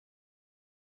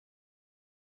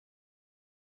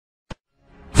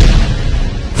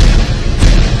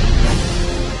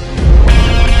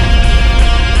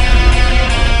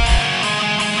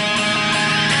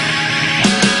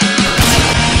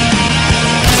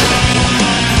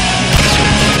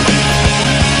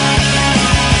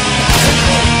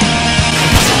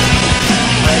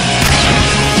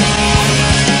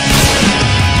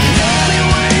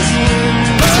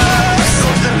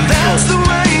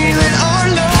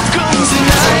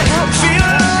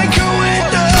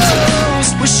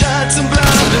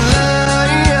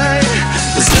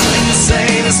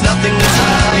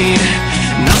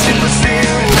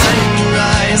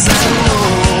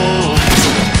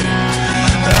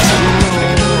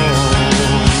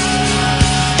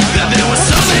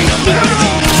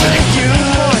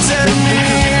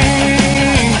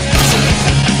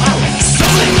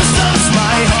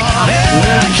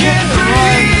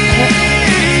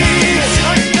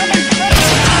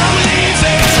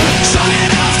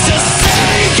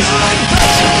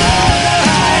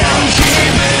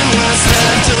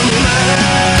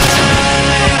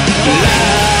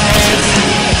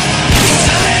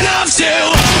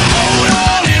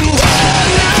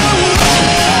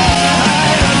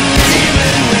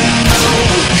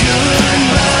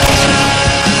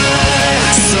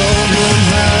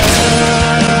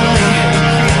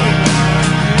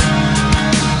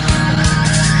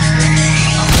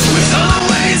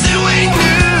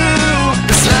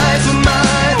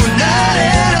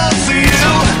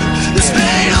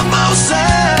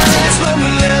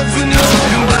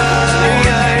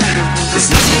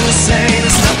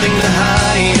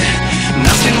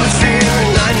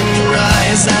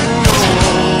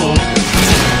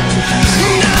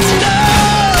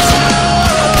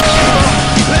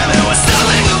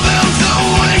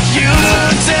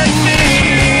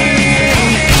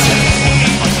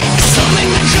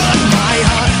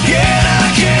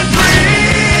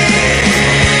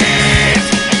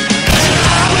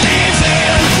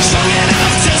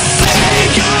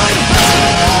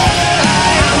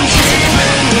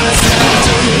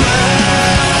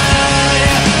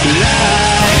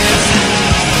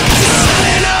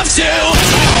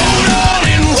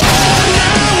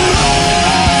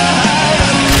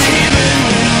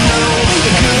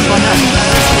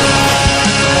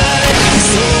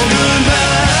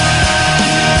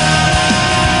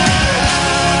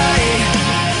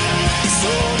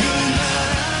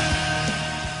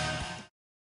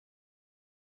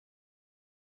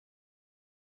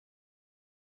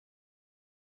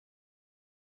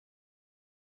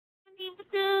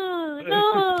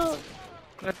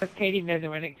But Katie knows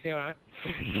right next to you, right?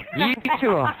 You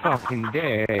two are fucking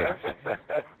dead.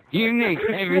 You nicked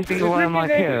every single one of my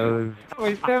kills.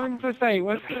 Wait, 7 to 8.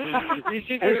 What's You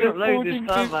should just upload this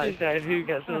time like saying who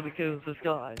gets all the kills for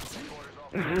Skyz.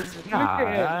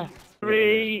 Nah.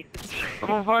 3, I'm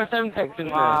on 47 seconds.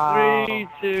 3,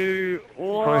 2,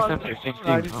 1. 47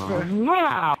 seconds.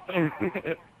 Wow.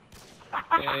 What?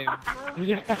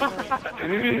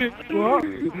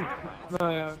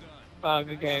 No, oh,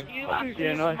 good game.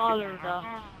 Yeah, nice.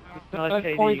 Nice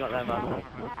KD you got there, man.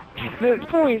 Look,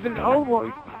 points and oh boy.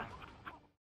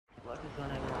 What is my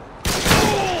name?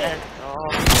 Oh.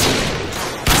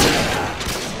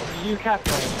 You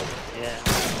captain. Yeah.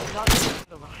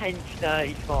 Hench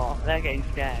 34. They're getting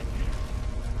scared.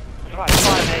 Right,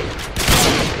 5-8.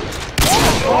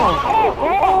 Oh! I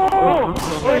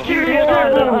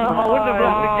wouldn't have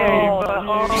blocked the